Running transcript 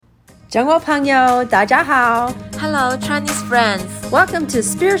中国朋友大家好 Hello Chinese friends, Welcome to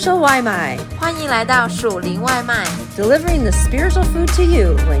Spiritual 外卖欢迎来到属灵外卖 Delivering the spiritual food to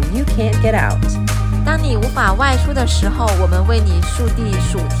you when you can't get out 当你无法外出的时候，我们为你速递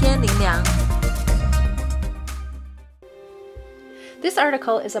属天灵粮 This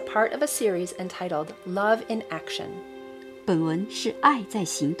article is a part of a series entitled Love in Action 本文是爱在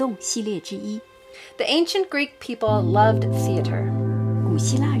行动系列之一 The ancient Greek people loved theater古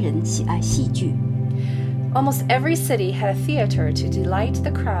希腊人喜爱戏剧 Almost every city had a theater to delight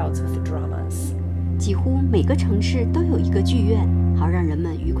the crowds with dramas 几乎每个城市都有一个剧院好让人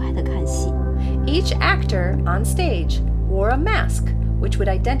们愉快地看戏 Each actor on stage wore a mask which would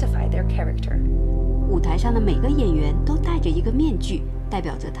identify their character 舞台上的每个演员都戴着一个面具代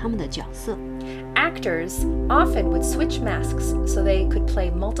表着他们的角色 Actors often would switch masks so they could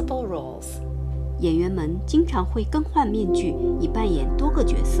play multiple roles演员们经常会更换面具以扮演多个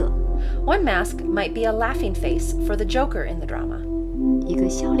角色 One mask might be a laughing face for the Joker in the drama 一个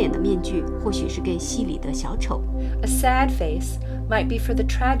笑脸的面具或许是给戏里的小丑 A sad face might be for the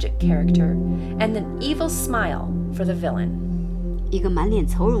tragic character and an evil smile for the villain 一个满脸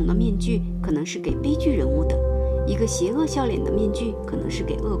愁容的面具可能是给悲剧人物的一个邪恶笑脸的面具可能是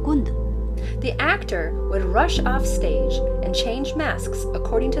给恶棍的 The actor would rush off stage and change masks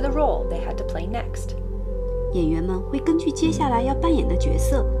according to the role they had to play next 演员们会根据接下来要扮演的角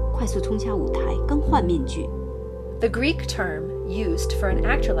色快速冲下舞台更换面具 The Greek term used for an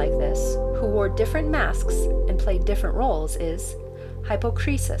actor like this who wore different masks and played different roles is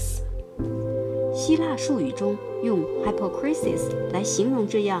hypocrisys 希腊术语中用 hypocrisys 来形容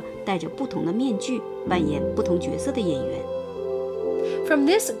这样戴着不同的面具扮演不同角色的演员 From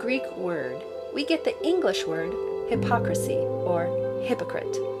this Greek word, we get the English word hypocrisy or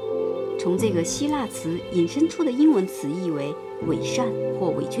hypocrite. 从这个希腊词引申出的英文词义为伪善或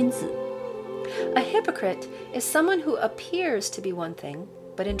伪君子 A hypocrite is someone who appears to be one thing,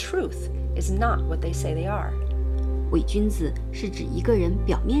 but in truth is not what they say they are. 伪君子是指一个人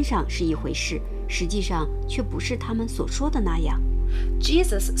表面上是一回事实际上却不是他们所说的那样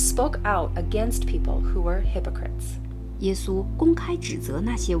Jesus spoke out against people who were hypocrites. 耶稣公开指责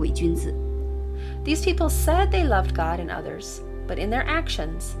那些伪君子 These people said they loved God and others, but in their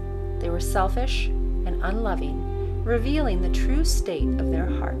actions, they were selfish and unloving, revealing the true state of their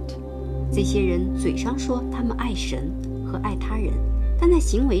heart. 这些人嘴上说他们爱神和爱他人但在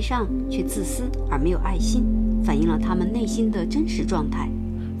行为上却自私而没有爱心反映了他们内心的真实状态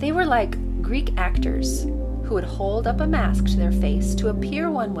They were like Greek actors who would hold up a mask to their face to appear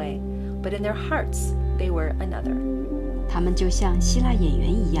one way, but in their hearts, they were another. 他们就像希腊演员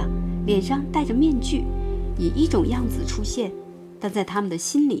一样脸上戴着面具以一种样子出现但在他们的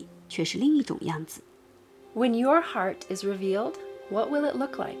心里却是另一种样子 When your heart is revealed, what will it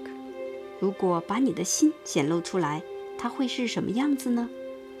look like? 如果把你的心显露出来它会是什么样子呢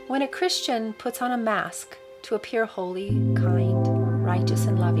When a Christian puts on a mask to appear holy, kind, righteous,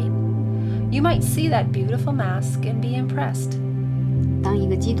 and loving, you might see that beautiful mask and be impressed. 当一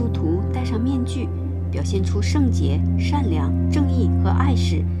个基督徒戴上面具表现出圣洁、善良、正义和爱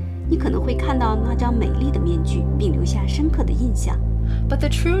时你可能会看到那张美丽的面具并留下深刻的印象 But the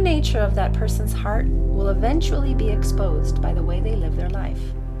true nature of that person's heart will eventually be exposed by the way they live their life.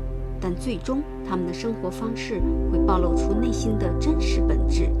 但最终他们的生活方式会暴露出内心的真实本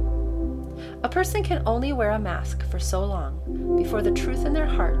质 A person can only wear a mask for so long before the truth in their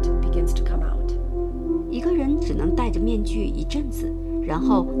heart begins to come out. 一个人只能戴着面具一阵子然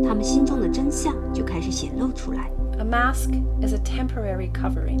后他们心中的真相就开始显露出来 A mask is a temporary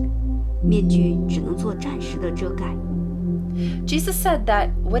covering. 面具只能做暂时的遮盖 Jesus said that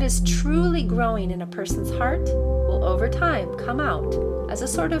what is truly growing in a person's heart will over time come out as a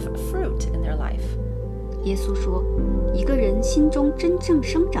sort of fruit in their life. 耶稣说一个人心中真正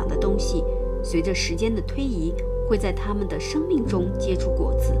生长的东西随着时间的推移会在他们的生命中结出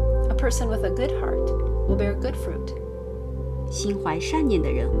果子 A person with a good heart will bear good fruit. 心怀善念的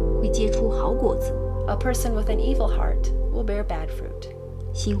人会结出好果子 A person with an evil heart will bear bad fruit.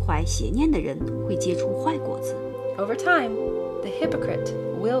 心怀邪念的人会结出坏果子 Over time, the hypocrite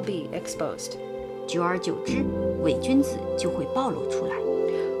will be exposed. 久而久之伪君子就会暴露出来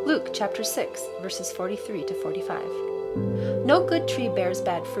Luke chapter 6, verses 43 to 45. No good tree bears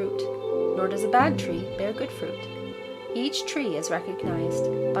bad fruit, nor does a bad tree bear good fruit. Each tree is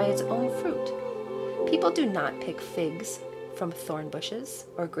recognized by its own fruit. People do not pick figs from thorn bushes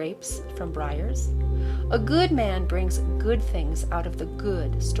or grapes from briars. A good man brings good things out of the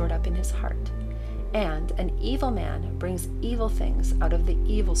good stored up in his heart, and an evil man brings evil things out of the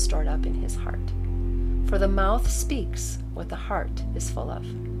evil stored up in his heart. For the mouth speaks what the heart is full of.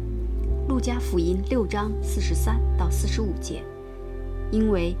 路加福音6章43到45节。因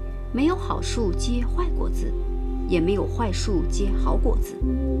为没有好树结坏果子，也没有坏树结好果子。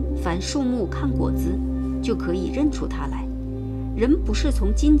凡树木看果子，就可以认出它来。人不是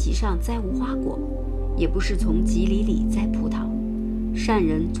从荆棘上摘无花果，也不是从棘藜里摘葡萄。善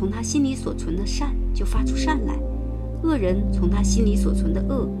人从他心里所存的善就发出善来，恶人从他心里所存的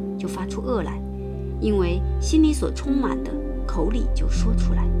恶就发出恶来，因为心里所充满的，口里就说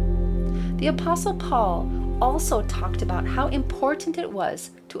出来。The Apostle Paul also talked about how important it was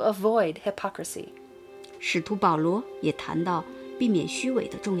to avoid hypocrisy. 使徒保罗也谈到避免虚伪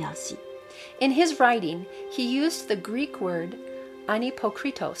的重要性。In his writing, he used the Greek word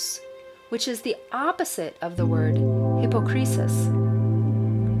anipokritos, which is the opposite of the word hypokrisis.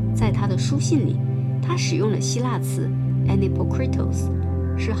 在他的书信里，他使用了希腊词 anipokritos，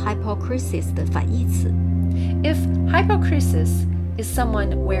 是 hypocrisis 的反义词。If hypokrisis is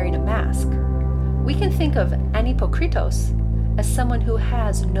someone wearing a mask, we can think of anipokritos as someone who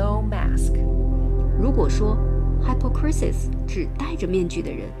has no mask. 如果说 hypocrisis 指戴着面具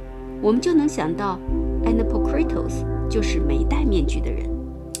的人，我们就能想到 anipokritos 就是没戴面具的人。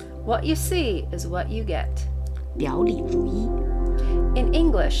What you see is what you get. 表里如一。In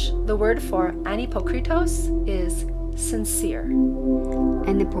English, the word for anipokritos is sincere.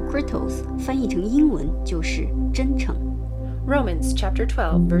 Anipokritos 翻译成英文就是真诚。Romans chapter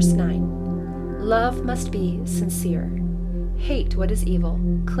 12, verse 9. Love must be sincere. Hate what is evil,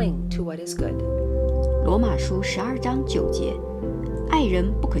 cling to what is good. 罗马书12章9节，爱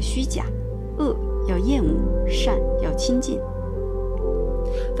人不可虚假，恶要厌恶，善要亲近。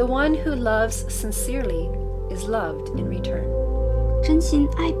The one who loves sincerely is loved in return. 真心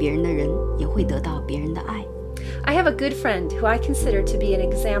爱别人的人也会得到别人的爱。I have a good friend who I consider to be an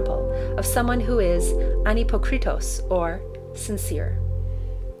example of someone who is anipokritos or sincere.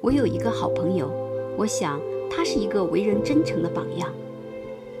 我有一个好朋友，我想他是一个为人真诚的榜样。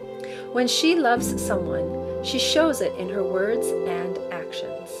When she loves someone, she shows it in her words and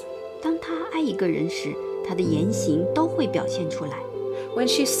actions. 当他爱一个人时，他的言行都会表现出来。When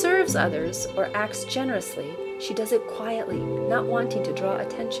she serves others or acts generously, she does it quietly, not wanting to draw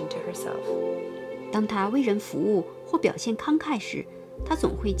attention to herself. 当他为人服务或表现慷慨时，他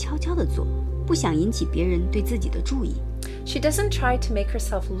总会悄悄地做，不想引起别人对自己的注意。She doesn't try to make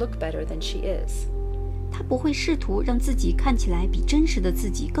herself look better than she is. 他不会试图让自己看起来比真实的自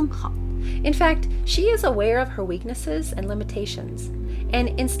己更好。In fact, she is aware of her weaknesses and limitations,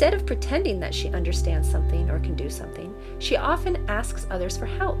 and instead of pretending that she understands something or can do something, she often asks others for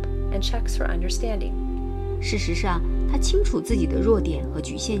help and checks her understanding. 事实上，他清楚自己的弱点和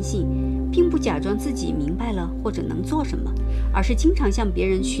局限性，并不假装自己明白了或者能做什么，而是经常向别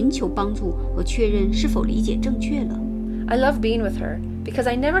人寻求帮助和确认是否理解正确了。I love being with her because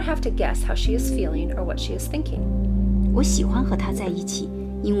I never have to guess how she is feeling or what she is thinking. 我喜欢和她在一起，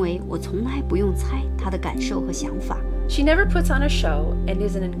因为我从来不用猜她的感受和想法。She never puts on a show and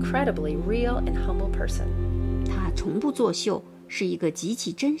is an incredibly real and humble person. 她从不作秀，是一个极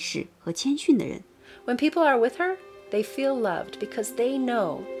其真实和谦逊的人。When people are with her, they feel loved because they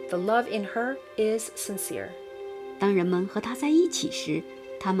know the love in her is sincere. 当人们和她在一起时，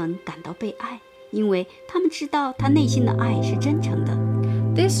他们感到被爱，因为他们知道她内心的爱是真诚的。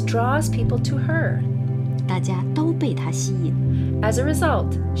This draws people to her. 大家都被她吸引。As a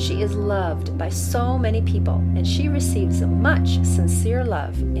result, she is loved by so many people, and she receives much sincere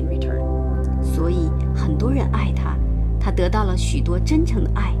love in return. 所以很多人爱她，她得到了许多真诚的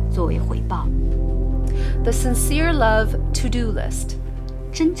爱作为回报。The sincere love to-do list.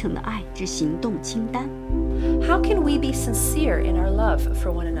 真诚的爱之行动清单。How can we be sincere in our love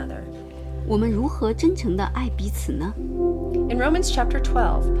for one another? 我们如何真诚地爱彼此呢？ In Romans chapter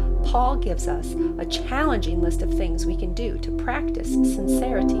 12, Paul gives us a challenging list of things we can do to practice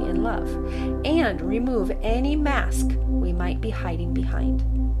sincerity in love and remove any mask we might be hiding behind.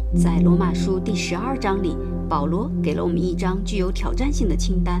 在罗马书第12章里，保罗给了我们一张具有挑战性的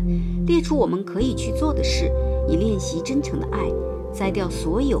清单，列出我们可以去做的事，以练习真诚的爱，摘掉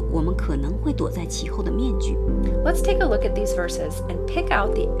所有我们可能会躲在其后的面具。Let's take a look at these verses and pick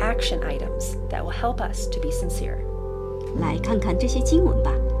out the action items that will help us to be sincere. 来看看这些经文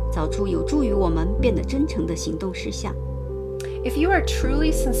吧，找出有助于我们变得真诚的行动事项。If you are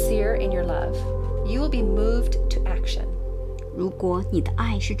truly sincere in your love, you will be moved to action. 如果你的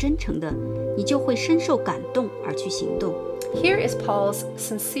爱是真诚的，你就会深受感动而去行动。Here is Paul's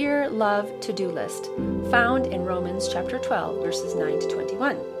sincere love to-do list, found in Romans chapter 12, verses 9 to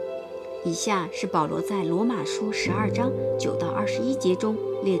 21. 以下是保罗在罗马书12章9到21节中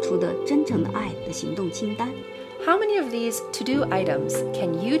列出的真诚的爱的行动清单。How many of these to-do items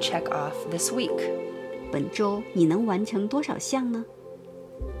can you check off this week? 本周你能完成多少项呢？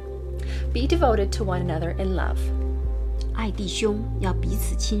 Be devoted to one another in love. 爱弟兄要彼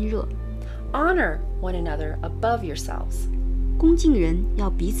此亲热， Honor one another above yourselves. 恭敬人要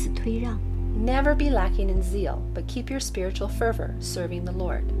彼此推让， Never be lacking in zeal, but keep your spiritual fervor serving the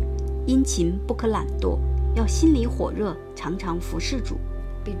Lord. 殷勤不可懒惰，要心里火热，常常服侍主。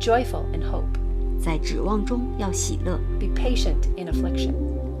 Be joyful in hope. 在指望中要喜乐， Be patient in affliction.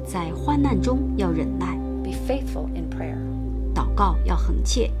 在患难中要忍耐， Be faithful in prayer. 祷告要恒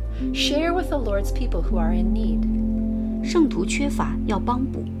切。 Share with the Lord's people who are in need. 圣徒缺乏要帮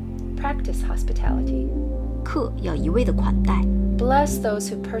补， Practice hospitality. 客要一味的款待， Bless those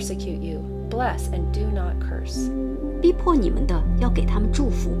who persecute you. Bless and do not curse. 逼迫你们的要给他们祝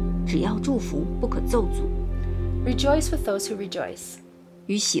福，只要祝福，不可咒诅。 Rejoice with those who rejoice.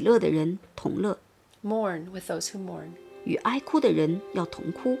 与喜乐的人同乐， Mourn with those who mourn. 与哀哭的人要同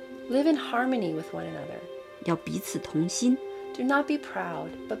哭， Live in harmony with one another. 要彼此同心， Do not be proud,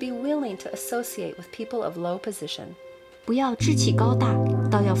 but be willing to associate with people of low position. 不要志气高大，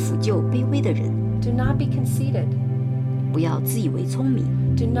倒要抚救卑微的人； Do not be conceited. 不要自以为聪明，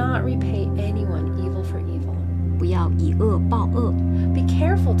 Do not repay anyone evil for evil. 不要以恶报恶。 Be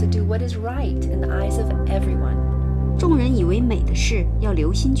careful to do what is right in the eyes of everyone. 众人以为美的事，要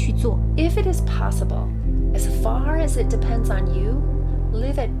留心去做。 If it is possible, as far as it depends on you,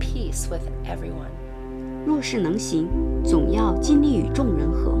 live at peace with everyone. 若是能行，总要尽力与众人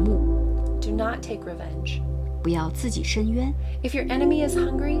和睦， Do not take revenge. 不要自己伸冤。 If your enemy is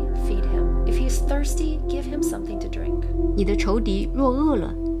hungry, feed him. If he is thirsty, give him something to drink. 你的仇敌若饿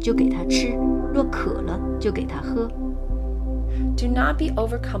了，就给他吃；若渴了，就给他喝。 Do not be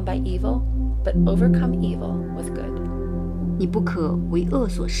overcome by evil, but overcome evil with good. 你不可为恶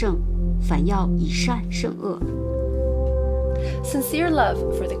所胜，反要以善胜恶。 Sincere love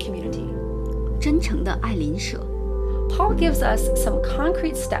for the community. 真诚的爱邻舍。 Paul gives us some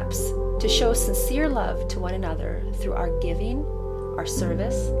concrete steps to show sincere love to one another through our giving, our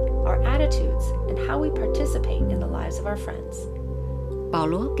service, our attitudes, and how we participate in the lives of our friends. 保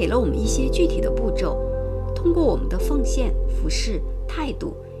罗给了我们一些具体的步骤，通过我们的奉献、服侍、态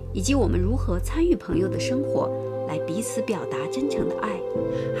度，以及我们如何参与朋友的生活，来彼此表达真诚的爱。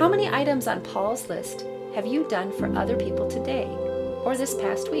 How many items on Paul's list have you done for other people today or this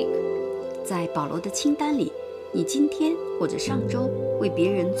past week? 在保罗的清单里，你今天或者上周为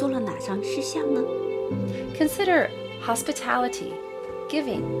别人做了哪项事项呢？ Consider hospitality,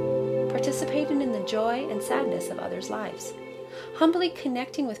 giving, participating in the joy and sadness of others' lives, humbly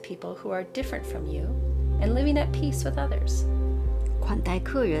connecting with people who are different from you, and living at peace with others. 款待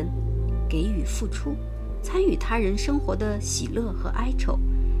客人，给予付出，参与他人生活的喜乐和哀愁，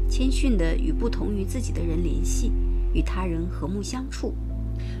谦逊地与不同于自己的人联系，与他人和睦相处。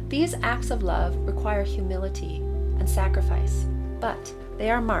 These acts of love require humility and sacrifice, but they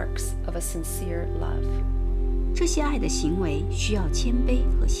are marks of a sincere love. 这些爱的行为需要谦卑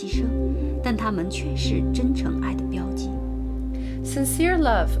和牺牲，但它们却是真诚爱的标记。 Sincere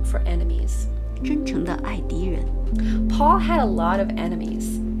love for enemies. 真诚的爱敌人。 Paul had a lot of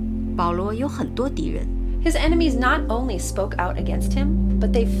enemies. 保罗有很多敌人， His enemies not only spoke out against him,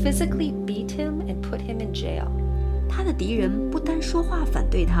 but they physically beat him and put him in jail. 他的敌人不单说话反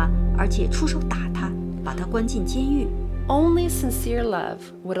对他，而且出手打他，把他关进监狱。 Only sincere love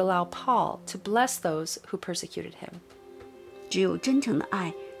would allow Paul to bless those who persecuted him. 只有真诚的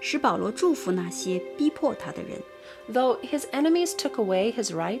爱使保罗祝福那些逼迫他的人。 Though his enemies took away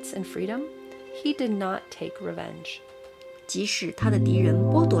his rights and freedom, he did not take revenge. 即使他的敌人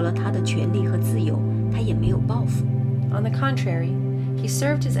剥夺了他的权利和自由，他也没有报复。 On the contrary, he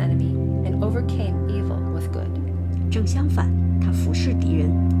served his enemy and overcame evil with good. 正相反，他服侍敌人，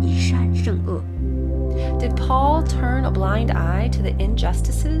以善胜恶。 Did Paul turn a blind eye to the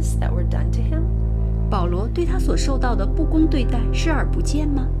injustices that were done to him? 保罗对他所受到的不公对待视而不见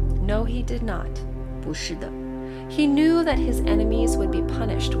吗？ No, he did not. 不是的， He knew that his enemies would be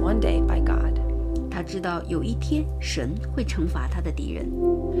punished one day by God. 他知道有一天神会惩罚他的敌人。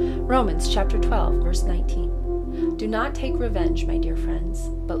 Romans chapter 12, verse 19. Do not take revenge, my dear friends,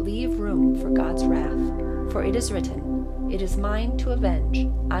 but leave room for God's wrath. For it is written, It is mine to avenge,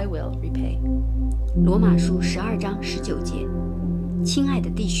 I will repay. 罗马书12章19节，亲爱的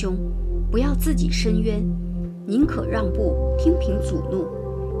弟兄，不要自己伸冤，宁可让步，听凭主怒，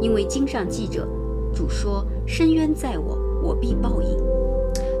因为经上记着，主说：伸冤在我，我必报应。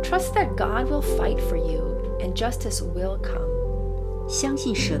 Trust that God will fight for you, and justice will come. 相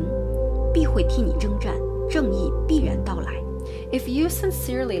信神必会替你征战，正义必然到来。 If you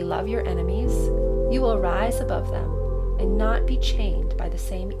sincerely love your enemies, You will rise above them and not be chained by the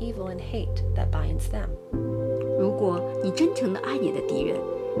same evil and hate that binds them. 如果你真诚地爱你的敌人，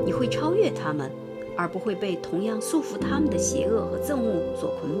你会超越他们，而不会被同样束缚他们的邪恶和憎恶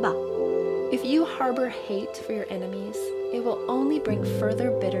所捆绑。If you harbor hate for your enemies, it will only bring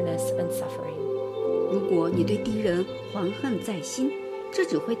further bitterness and suffering. 如果你对敌人怀恨在心，这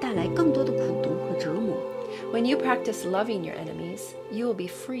只会带来更多的苦毒和折磨。When you practice loving your enemies, you will be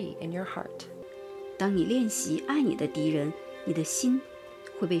free in your heart. 当你练习爱你的敌人，你的心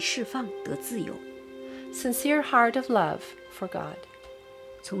会被释放得自由。Sincere heart of love for God.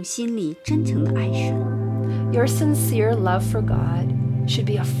 从心里真诚地爱神。Your sincere love for God should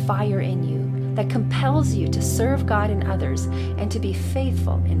be a fire in you that compels you to serve God and others and to be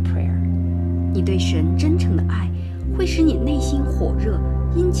faithful in prayer. 你对神真诚的爱会使你内心火热，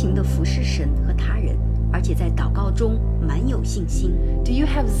殷勤地服侍神和他人，而且在祷告中满有信心。Do you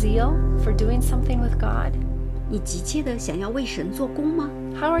have zeal for doing something with God? 你急切地想要为神做工吗？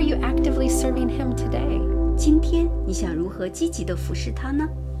 How are you actively serving Him today? 今天你想如何积极地服侍他呢？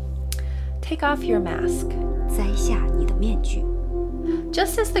 Take off your mask. 摘下你的面具。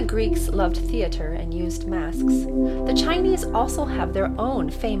Just as the Greeks loved theater and used masks, the Chinese also have their own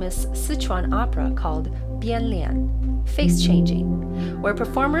famous Sichuan opera called Bianlian, face changing, where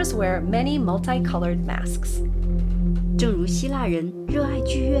performers wear many multicolored masks. 正如希腊人热爱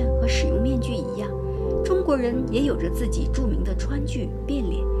剧院和使用面具一样，中国人也有着自己著名的川剧变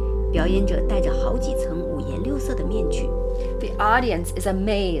脸，表演者戴着好几层五颜六色的面具。The audience is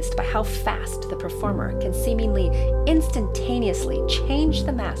amazed by how fast the performer can seemingly instantaneously change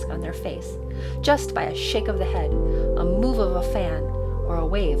the mask on their face, just by a shake of the head, a move of a fan, or a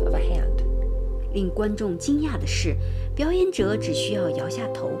wave of a hand. 令观众惊讶的是，表演者只需要摇下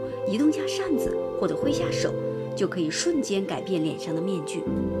头、移动下扇子或者挥下手，就可以瞬间改变脸上的面具。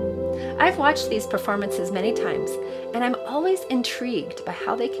I've watched these performances many times, and I'm always intrigued by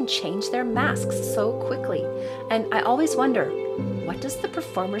how they can change their masks so quickly. And I always wonder, what does the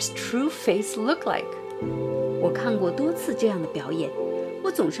performer's true face look like? 我看过多次这样的表演，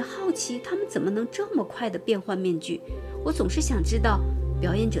我总是好奇他们怎么能这么快地变换面具。我总是想知道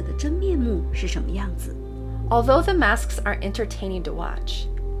表演者的真面目是什么样子。Although the masks are entertaining to watch,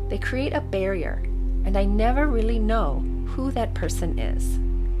 they create a barrier, and I never really know who that person is.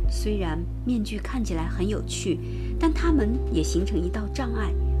 虽然面具看起来很有趣，但它们也形成一道障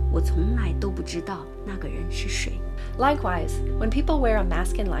碍，我从来都不知道那个人是谁。Likewise, when people wear a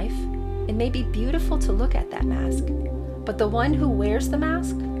mask in life, it may be beautiful to look at that mask, but the one who wears the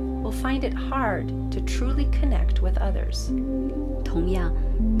mask will find it hard to truly connect with others. 同样，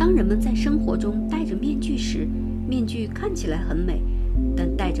当人们在生活中戴着面具时，面具看起来很美，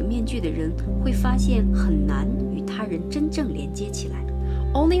但戴着面具的人会发现很难与他人真正连接起来。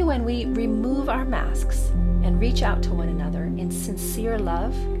Only when we remove our masks and reach out to one another in sincere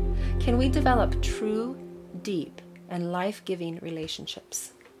love can we develop true, deep, and life-giving relationships.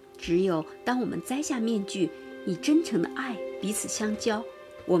 只有当我们摘下面具，以真诚的爱彼此相交，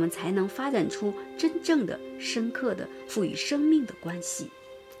我们才能发展出真正的、深刻的、赋予生命的关系。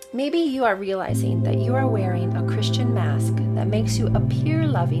Maybe you are realizing that you are wearing a Christian mask that makes you appear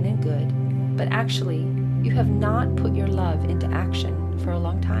loving and good, but actually, you have not put your love into action for a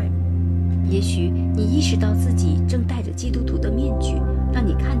long time. 也许你意识到自己正戴着基督徒的面具，让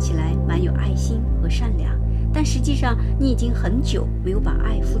你看起来蛮有爱心和善良，但实际上你已经很久没有把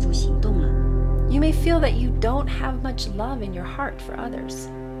爱付诸行动了。You may feel that you don't have much love in your heart for others.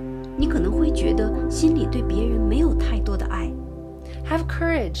 你可能会觉得心里对别人没有太多的爱。Have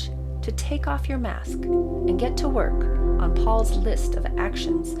courage to take off your mask and get to work on Paul's list of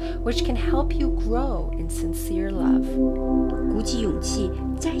actions which can help you grow in sincere love. 鼓起勇气，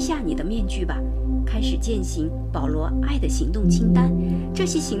摘下你的面具吧，开始践行保罗爱的行动清单。这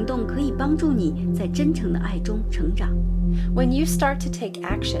些行动可以帮助你在真诚的爱中成长。When you start to take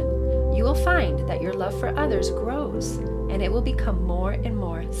action, you will find that your love for others grows, and it will become more and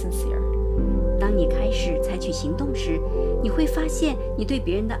more sincere. 当你开始采取行动时，你会发现你对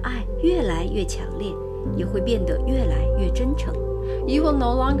别人的爱越来越强烈，也会变得越来越真诚。You will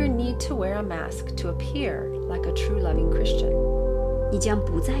no longer need to wear a mask to appear like a true loving Christian. 你将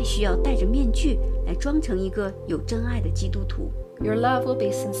不再需要戴着面具来装成一个有真爱的基督徒。Your love will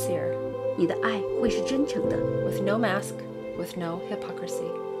be sincere. 你的爱会是真诚的， With no mask, with no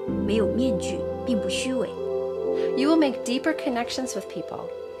hypocrisy. 没有面具，并不虚伪。You will make deeper connections with people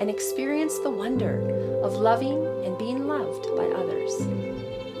and experience the wonder of loving and being loved by others.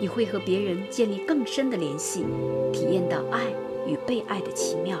 你会和别人建立更深的联系，体验到爱与被爱的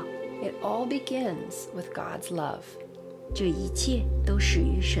奇妙。It all begins with God's love. 这一切都始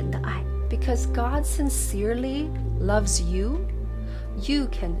于神的爱。Because God sincerely loves you, you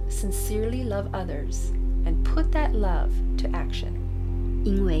can sincerely love others and put that love to action.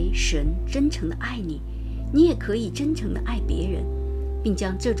 因为神真诚地爱你，你也可以真诚地爱别人，并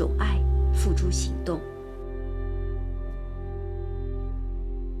将这种爱付诸行动。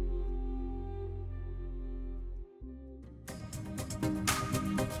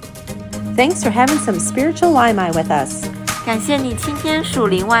Thanks for having some spiritual Limai with us. 感谢你今天属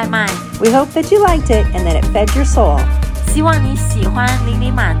灵外卖， We hope that you liked it and that it fed your soul. 希望你喜欢，灵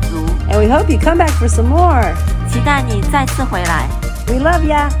里满足， And we hope you come back for some more. 期待你再次回来。We love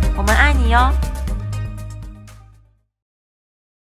ya! 我们爱你哟。